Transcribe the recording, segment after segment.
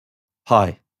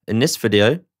Hi, in this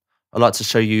video, I'd like to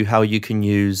show you how you can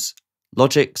use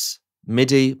Logic's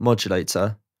MIDI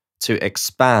modulator to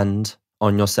expand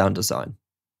on your sound design.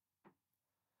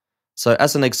 So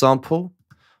as an example,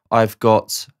 I've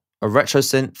got a retro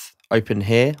synth open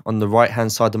here on the right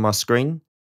hand side of my screen.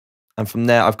 And from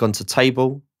there, I've gone to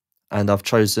table and I've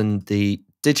chosen the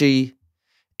Digi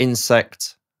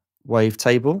Insect wave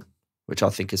table, which I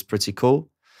think is pretty cool.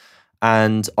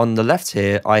 And on the left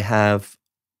here, I have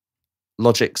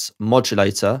Logic's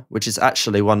modulator, which is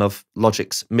actually one of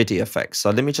Logic's MIDI effects. So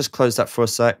let me just close that for a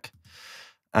sec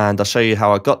and I'll show you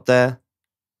how I got there.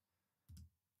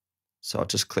 So I'll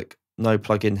just click no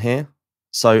plugin here.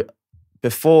 So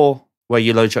before where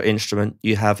you load your instrument,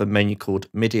 you have a menu called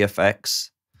MIDI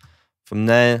effects. From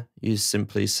there, you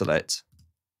simply select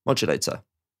modulator.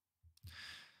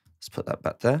 Let's put that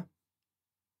back there.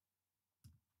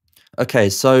 Okay,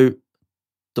 so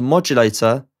the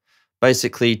modulator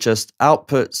basically just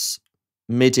outputs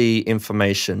MIDI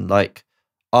information like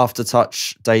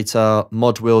aftertouch data,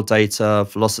 mod wheel data,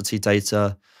 velocity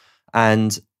data,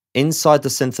 and inside the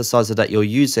synthesizer that you're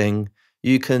using,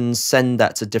 you can send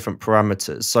that to different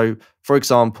parameters. So for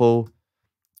example,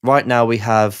 right now we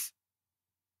have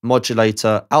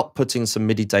modulator outputting some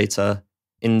MIDI data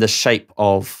in the shape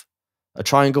of a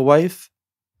triangle wave,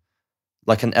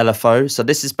 like an LFO. So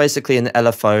this is basically an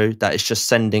LFO that is just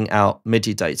sending out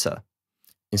MIDI data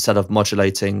instead of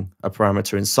modulating a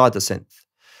parameter inside the synth.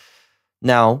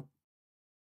 Now,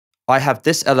 I have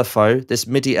this LFO, this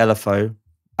MIDI LFO,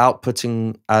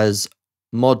 outputting as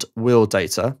mod wheel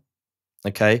data,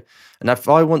 okay? And if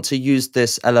I want to use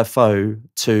this LFO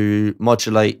to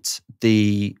modulate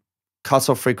the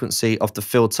cutoff frequency of the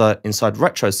filter inside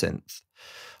RetroSynth,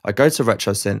 I go to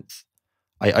RetroSynth,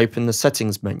 I open the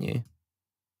settings menu,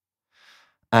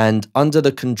 and under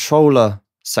the controller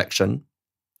section,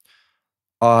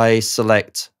 I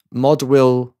select mod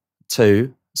wheel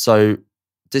 2. So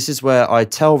this is where I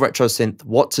tell RetroSynth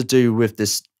what to do with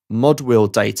this mod wheel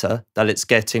data that it's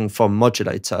getting from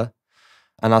modulator.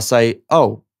 And I say,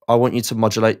 oh, I want you to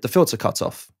modulate the filter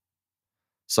cutoff.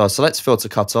 So I select filter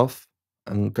cutoff.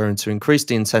 I'm going to increase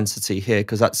the intensity here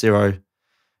because at 0,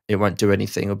 it won't do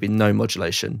anything. There'll be no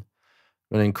modulation.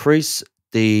 I'm going to increase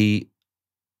the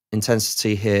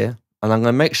intensity here. And I'm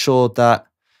going to make sure that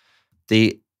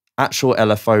the actual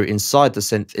LFO inside the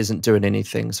synth isn't doing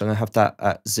anything. So I'm going to have that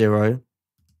at 0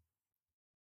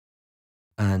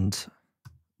 and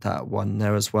that at 1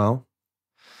 there as well.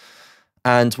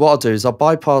 And what I'll do is I'll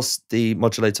bypass the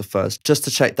modulator first just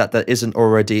to check that there isn't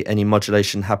already any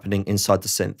modulation happening inside the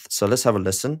synth. So let's have a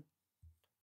listen.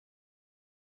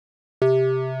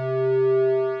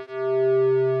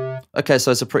 Okay,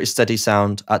 so it's a pretty steady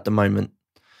sound at the moment.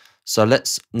 So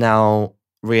let's now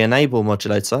re-enable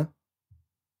modulator.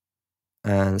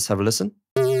 And let's have a listen.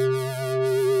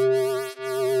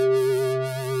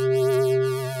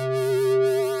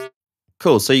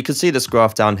 Cool, so you can see this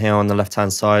graph down here on the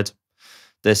left-hand side,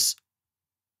 this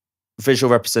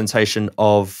visual representation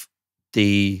of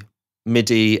the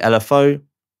MIDI LFO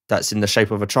that's in the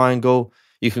shape of a triangle.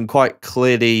 You can quite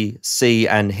clearly see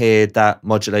and hear that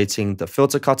modulating the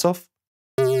filter cutoff.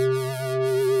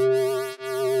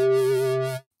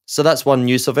 So that's one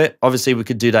use of it. Obviously, we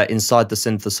could do that inside the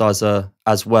synthesizer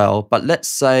as well. But let's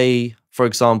say, for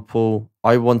example,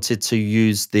 I wanted to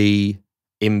use the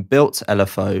inbuilt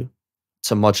LFO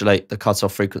to modulate the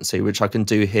cutoff frequency, which I can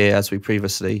do here as we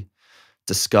previously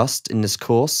discussed in this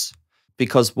course.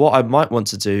 Because what I might want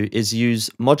to do is use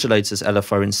modulator's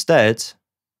LFO instead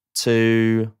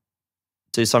to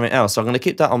do something else. So I'm going to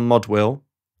keep that on mod wheel,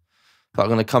 but I'm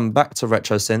going to come back to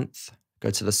RetroSynth, go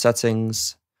to the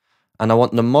settings, and I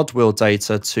want the mod wheel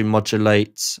data to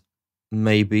modulate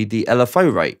maybe the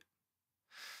LFO rate.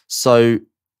 So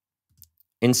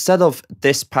instead of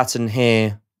this pattern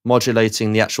here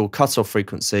modulating the actual cutoff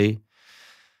frequency,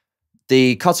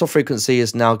 the cutoff frequency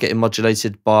is now getting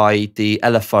modulated by the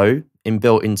LFO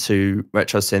inbuilt into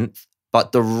RetroSynth,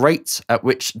 but the rate at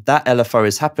which that LFO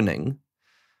is happening,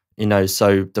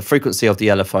 so the frequency of the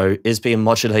LFO is being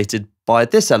modulated by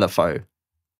this LFO.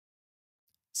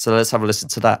 So let's have a listen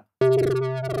to that.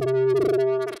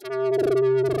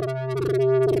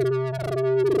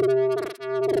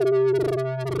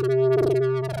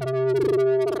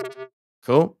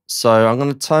 Cool. So I'm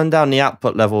going to turn down the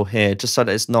output level here just so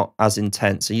that it's not as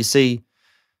intense. So you see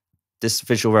this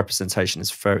visual representation is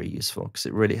very useful because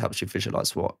it really helps you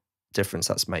visualize what difference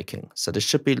that's making. So this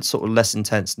should be sort of less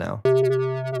intense now.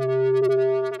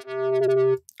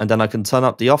 And then I can turn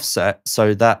up the offset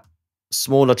so that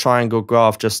smaller triangle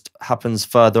graph just happens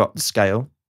further up the scale.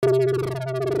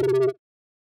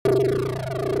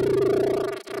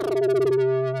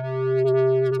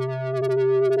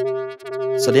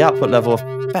 So the output level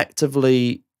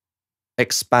effectively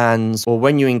expands, or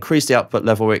when you increase the output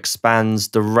level, it expands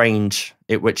the range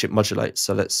at which it modulates.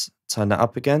 So let's turn that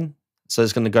up again. So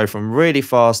it's going to go from really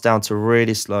fast down to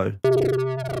really slow.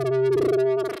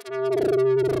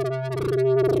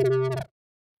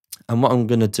 And what I'm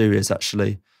going to do is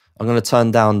actually, I'm going to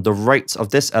turn down the rate of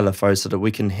this LFO so that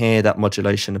we can hear that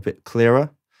modulation a bit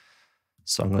clearer.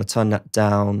 So I'm going to turn that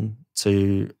down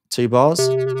to 2 bars.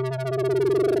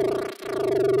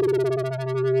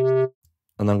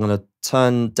 And I'm going to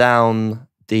turn down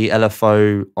the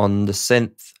LFO on the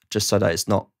synth just so that it's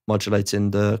not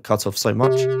modulating the cutoff so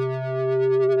much.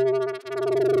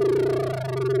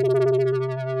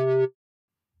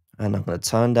 And I'm going to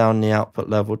turn down the output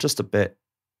level just a bit.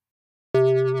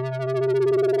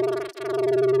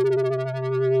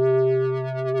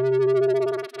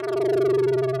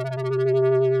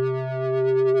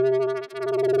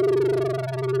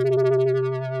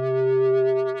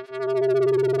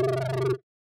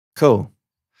 Cool.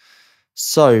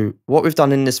 So what we've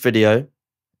done in this video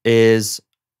is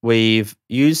we've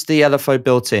used the LFO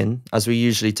built in, as we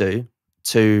usually do,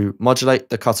 to modulate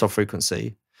the cutoff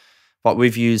frequency, but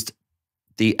we've used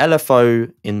the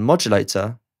LFO in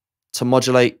Modulator to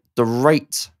modulate the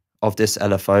rate of this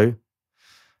LFO.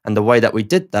 And the way that we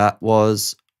did that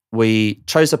was we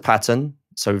chose a pattern.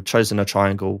 So we've chosen a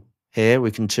triangle here. We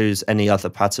can choose any other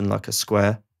pattern like a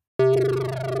square.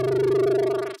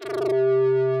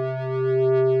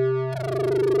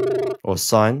 Or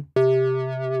sine.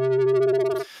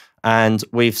 And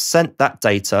we've sent that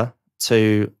data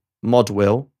to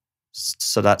modwheel.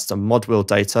 So that's the modwheel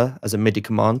data as a MIDI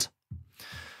command.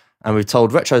 And we've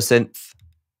told RetroSynth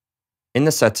in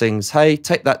the settings, hey,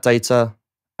 take that data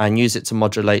and use it to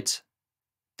modulate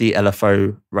the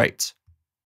LFO rate.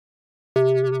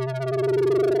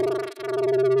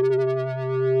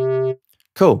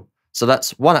 Cool. So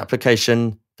that's one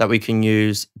application that we can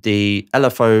use the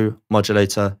LFO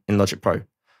modulator in Logic Pro.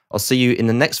 I'll see you in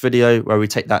the next video where we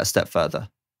take that a step further.